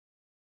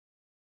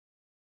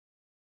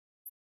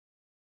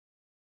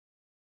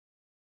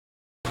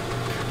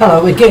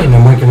Hello again,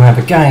 and we're going to have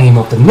a game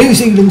of the New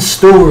Zealand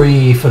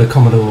Story for the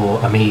Commodore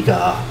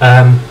Amiga.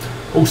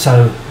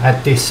 Also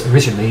had this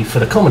originally for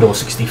the Commodore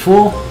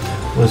 64.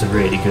 It was a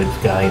really good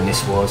game.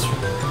 This was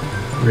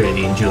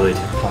really enjoyed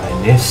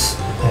playing this.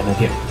 And I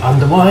get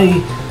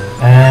underway.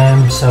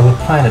 So we're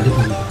playing a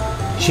little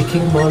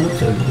chicken by the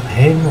looks of it, a little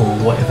hen or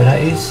whatever that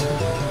is.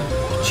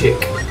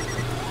 Chick.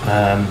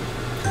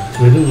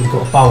 So we've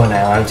got a bow and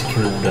arrow to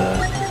kill the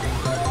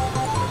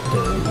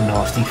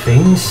nasty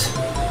things.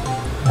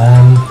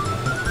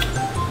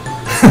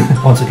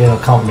 Once again,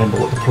 I can't remember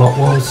what the plot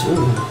was.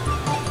 Ooh,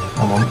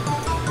 come on.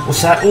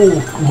 What's that?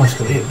 Oh, almost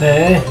got it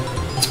there.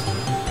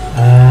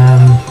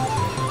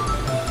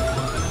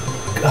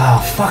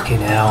 Fucking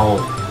hell.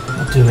 What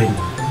am I doing?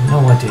 No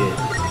idea.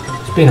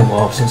 It's been a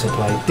while since I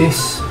played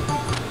this.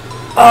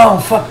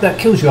 Oh, fuck, that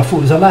kills you. I thought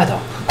it was a ladder.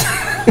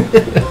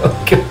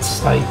 For God's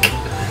sake.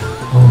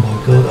 Oh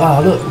my god.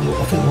 Oh, look,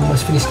 I think we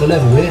almost finished the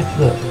level here.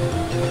 Look.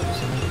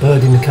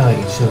 Bird in the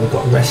cage, so we've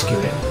got to rescue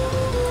it.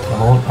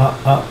 Come on,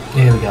 up,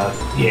 here we go.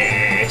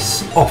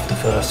 Yes, off the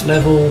first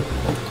level.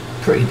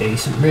 Pretty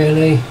decent,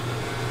 really.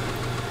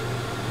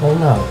 Oh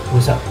no,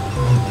 was that?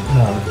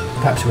 No,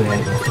 perhaps we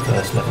ain't off the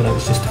first level. That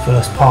was just the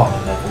first part of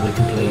the level we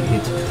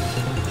completed.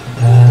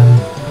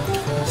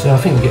 So I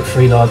think we get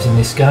 3 lives in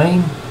this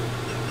game.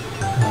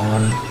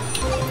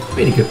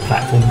 Really good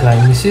platform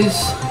game this is.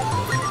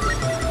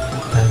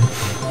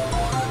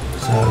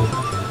 So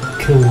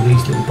kill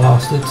these little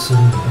bastards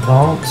and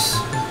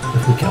advance.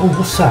 If we can. Oh,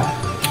 what's that?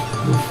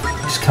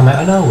 It's come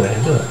out of nowhere,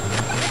 look.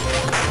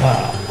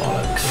 Wow,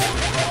 bollocks.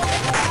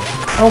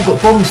 Oh, I've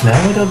got bombs now,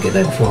 where did I get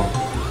them from?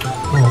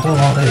 Oh, I don't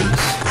like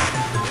these.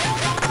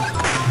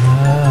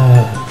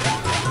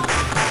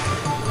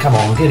 Come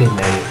on, get in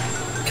there.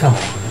 Come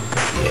on.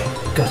 Yeah,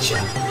 gotcha.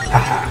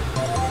 Haha.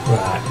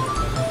 Right.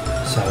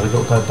 So we've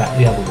got to go back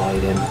the other way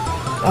then.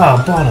 Oh,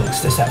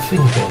 bollocks, there's that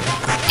thing again.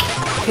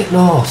 Get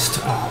lost.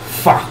 Oh,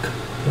 fuck.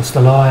 Lost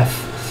a life.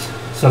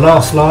 It's the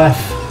last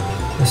life.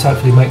 Let's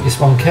hopefully make this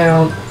one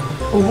count.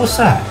 Oh, what's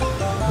that?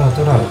 Oh, I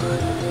don't know.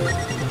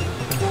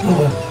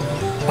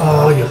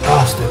 Oh, you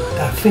bastard.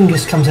 That thing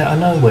just comes out of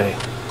nowhere.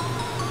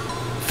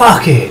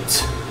 Fuck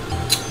it!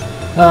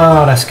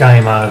 Oh, that's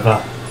game over.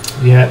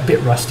 Yeah, a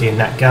bit rusty in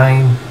that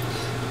game.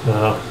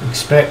 Well,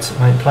 expect.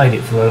 I ain't played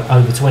it for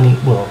over 20,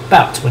 well,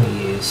 about 20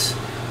 years.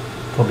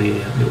 Probably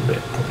a little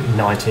bit, probably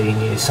 19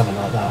 years, something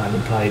like that. I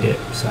haven't played it,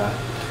 so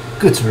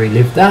good to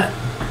relive that.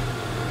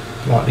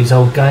 Like these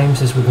old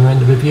games as we're going to end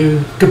the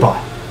review.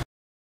 Goodbye.